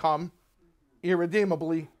going to become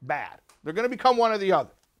irredeemably bad. They're going to become one or the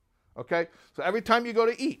other. Okay? So every time you go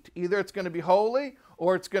to eat, either it's going to be holy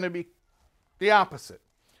or it's going to be the opposite.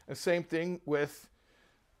 The same thing with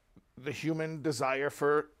the human desire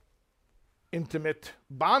for intimate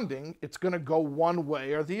bonding. It's going to go one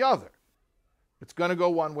way or the other. It's going to go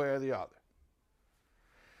one way or the other.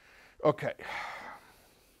 Okay.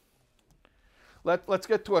 Let's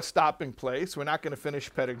get to a stopping place. We're not going to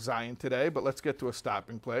finish Perek Zayin today, but let's get to a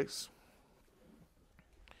stopping place.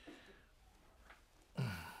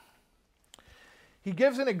 He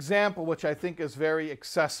gives an example which I think is very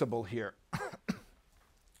accessible here.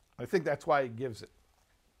 I think that's why he gives it.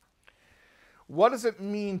 What does it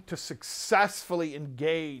mean to successfully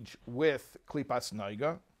engage with klipas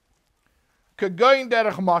nogah? Kegoin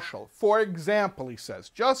derech mashal. For example, he says,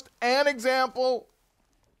 just an example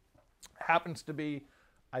happens to be,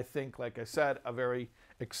 I think, like I said, a very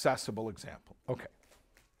accessible example. Okay.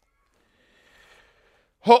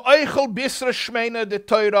 Ho'eichel bisra shmeina de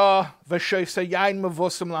Torah v'shoyse yain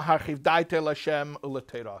mevusim laharchiv daite l'Hashem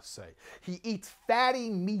u'leTorah say. He eats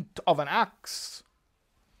fatty meat of an ox,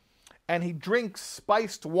 and he drinks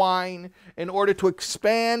spiced wine in order to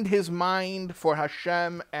expand his mind for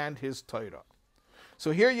Hashem and his Torah.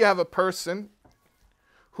 So here you have a person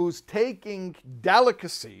who's taking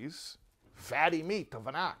delicacies, fatty meat of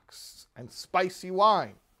an ox, and spicy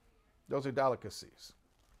wine. Those are delicacies.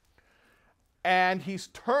 And he's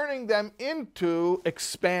turning them into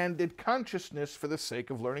expanded consciousness for the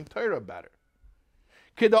sake of learning Torah better.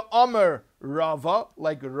 Kida Omer Rava,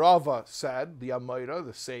 like Rava said, the Amoira,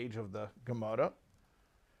 the sage of the Gemara.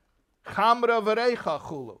 Chamra v'reicha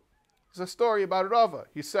chulu. It's a story about Rava.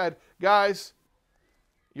 He said, guys,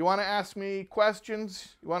 you want to ask me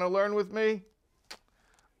questions? You want to learn with me?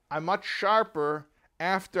 I'm much sharper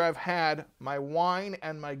after I've had my wine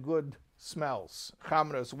and my good smells.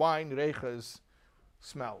 Chamra is wine, reicha is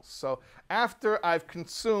smells. So after I've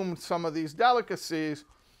consumed some of these delicacies,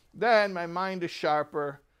 then my mind is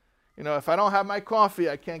sharper. You know, if I don't have my coffee,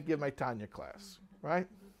 I can't give my Tanya class, right?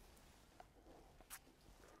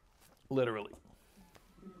 Literally.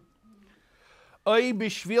 Or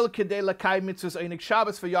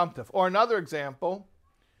another example,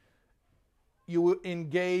 you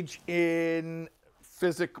engage in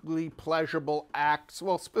physically pleasurable acts.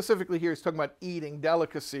 Well, specifically here he's talking about eating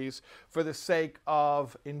delicacies for the sake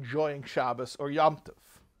of enjoying Shabbos or Yom Tov.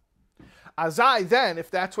 Azai, then, if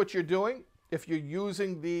that's what you're doing, if you're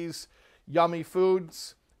using these yummy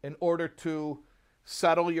foods in order to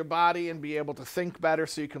settle your body and be able to think better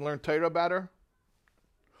so you can learn Torah better,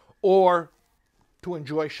 or to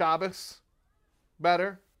enjoy Shabbos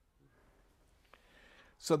better,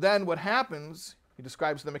 so then what happens, he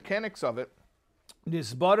describes the mechanics of it, so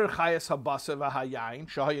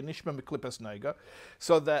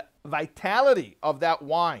the vitality of that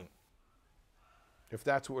wine, if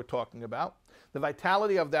that's what we're talking about, the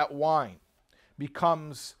vitality of that wine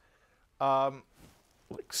becomes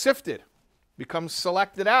sifted, becomes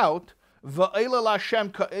selected out, and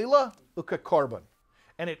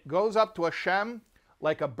it goes up to Hashem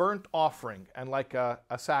like a burnt offering and like a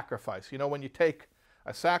sacrifice. You know, when you take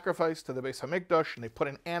a sacrifice to the Beis Hamikdash, and they put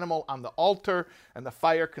an animal on the altar, and the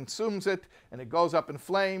fire consumes it, and it goes up in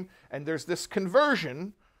flame, and there's this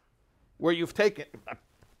conversion where you've taken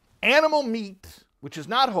animal meat, which is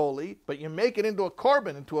not holy, but you make it into a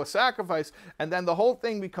korban, into a sacrifice, and then the whole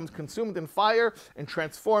thing becomes consumed in fire and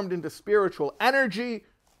transformed into spiritual energy.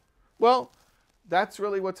 Well, that's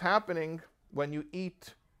really what's happening when you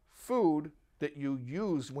eat food that you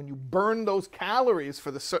use, when you burn those calories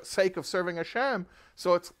for the sake of serving Hashem.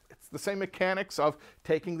 So it's the same mechanics of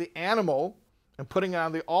taking the animal and putting it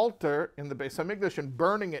on the altar in the Beis Hamikdash and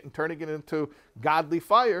burning it and turning it into godly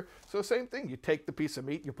fire. So same thing. You take the piece of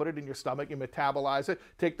meat, you put it in your stomach, you metabolize it,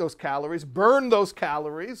 take those calories, burn those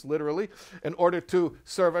calories, literally, in order to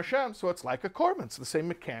serve Hashem. So it's like a korban. It's the same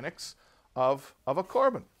mechanics of a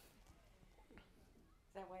korban.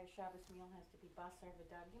 Is that why a Shabbos meal has to be basar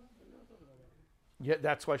v'dagim? Yeah,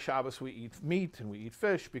 that's why Shabbos we eat meat and we eat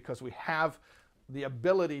fish, because we have the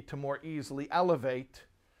ability to more easily elevate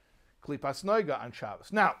klipas nogah on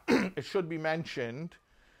Shabbos. Now, it should be mentioned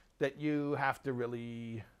that you have to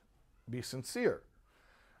really be sincere.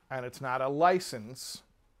 And it's not a license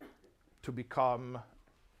to become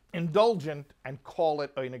indulgent and call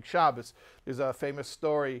it Einig Shabbos. There's a famous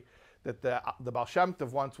story that the Baal Shem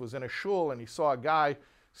Tov once was in a shul and he saw a guy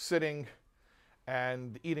sitting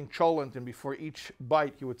and eating cholent, and before each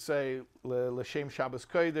bite he would say L'Shem Shabbos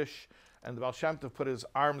Kodesh, And the Baal Shem Tov put his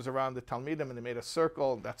arms around the Talmidim, and they made a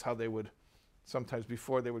circle. That's how they would, sometimes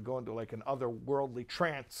before they would go into like an otherworldly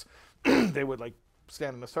trance, they would like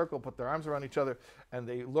stand in a circle, put their arms around each other, and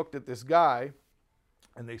they looked at this guy,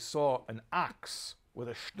 and they saw an ox with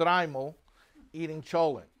a shtreimel eating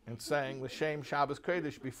cholent and saying L'Shem Shabbos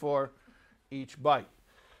Kodesh before each bite.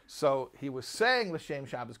 So he was saying L'Shem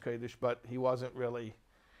Shabbos Kodesh, but he wasn't really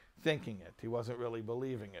thinking it. He wasn't really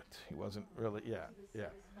believing it. He wasn't really, yeah.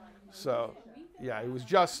 So, yeah, he was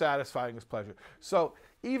just satisfying his pleasure. So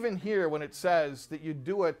even here, when it says that you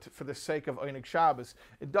do it for the sake of Einik Shabbos,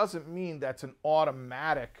 it doesn't mean that's an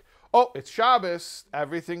automatic, oh, it's Shabbos,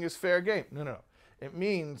 everything is fair game. No. It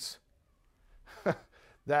means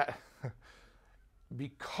that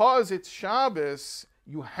because it's Shabbos,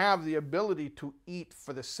 you have the ability to eat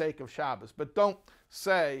for the sake of Shabbos. But don't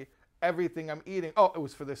say everything I'm eating, oh, it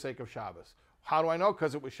was for the sake of Shabbos. How do I know?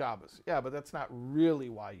 Because it was Shabbos. Yeah, but that's not really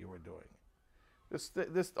why you were doing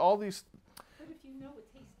it. All these. But if you know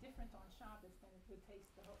it tastes different on Shabbos than it would taste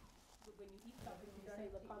when you eat something and you say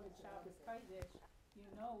L'Chavet Shabbos Kodesh, you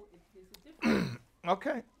know there's a difference.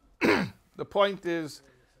 Okay. The point is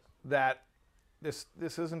that this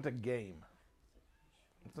isn't a game.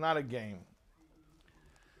 It's not a game.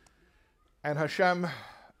 And Hashem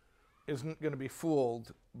isn't going to be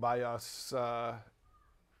fooled by us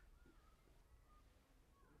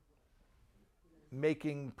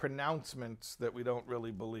making pronouncements that we don't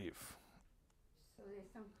really believe. So there's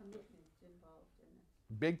some commitment involved in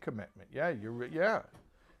it. Big commitment. Yeah.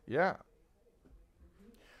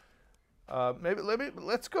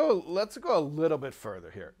 Let's go a little bit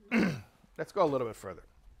further here. Let's go a little bit further.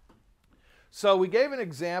 So we gave an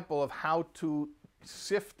example of how to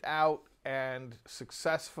sift out and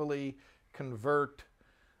successfully convert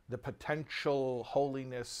the potential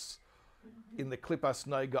holiness in the klipas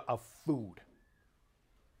nogah of food.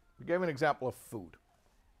 We gave an example of food.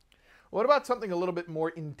 What about something a little bit more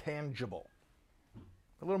intangible?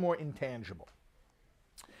 A little more intangible.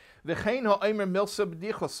 V'chein ha'omer milsa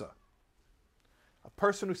b'dichosa. A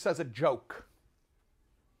person who says a joke,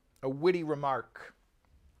 a witty remark.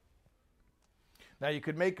 Now you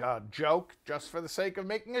could make a joke just for the sake of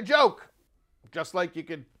making a joke. Just like you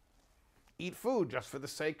could eat food just for the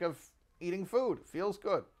sake of eating food. It feels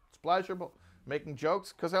good. It's pleasurable. Making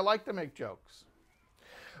jokes because I like to make jokes.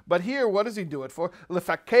 But here, what does he do it for?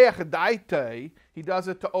 Lefakeach daitei. He does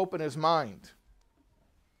it to open his mind.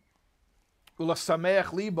 Ulasameach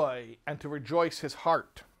libay, and to rejoice his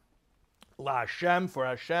heart. La Hashem, for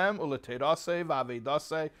Hashem, ulateirase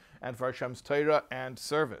v'avedase, and for Hashem's Torah and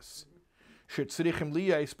service. Shetzrichim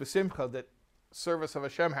liyais besimcha, that service of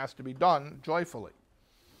Hashem has to be done joyfully.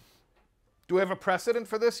 Do we have a precedent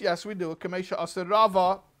for this? Yes, we do. Kamesha aser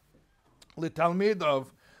Rava litalmidov,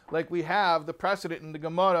 like we have the precedent in the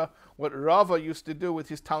Gemara, what Rava used to do with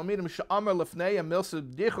his talmidim. She'amar lefneya milsa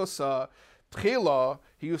dichosa tchila.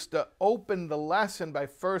 He used to open the lesson by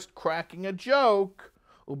first cracking a joke.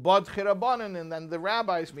 Ubad chirabanan, and then the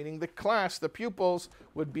rabbis, meaning the class, the pupils,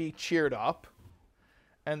 would be cheered up,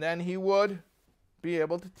 and then he would be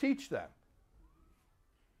able to teach them.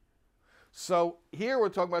 So here we're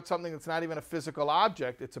talking about something that's not even a physical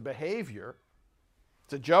object, it's a behavior,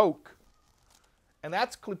 it's a joke, and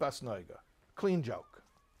that's klipas nogah, clean joke.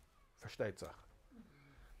 Versteht sich?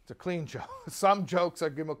 It's a clean joke. Some jokes are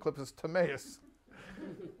gimel klipas tameus.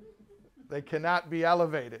 They cannot be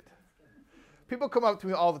elevated. People come up to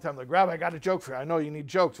me all the time like, Rabbi, I got a joke for you. I know you need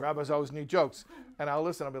jokes. Rabbis always need jokes. And I'll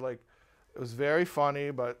listen. I'll be like, it was very funny,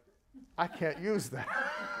 but I can't use that.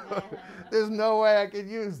 There's no way I could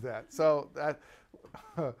use that. So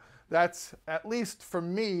that's, at least for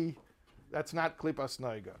me, that's not klipas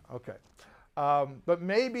nogah. Okay. But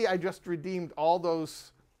maybe I just redeemed all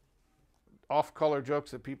those off-color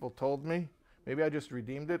jokes that people told me. Maybe I just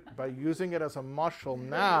redeemed it by using it as a mashal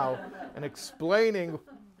now and explaining,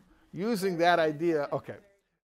 using that idea. Okay.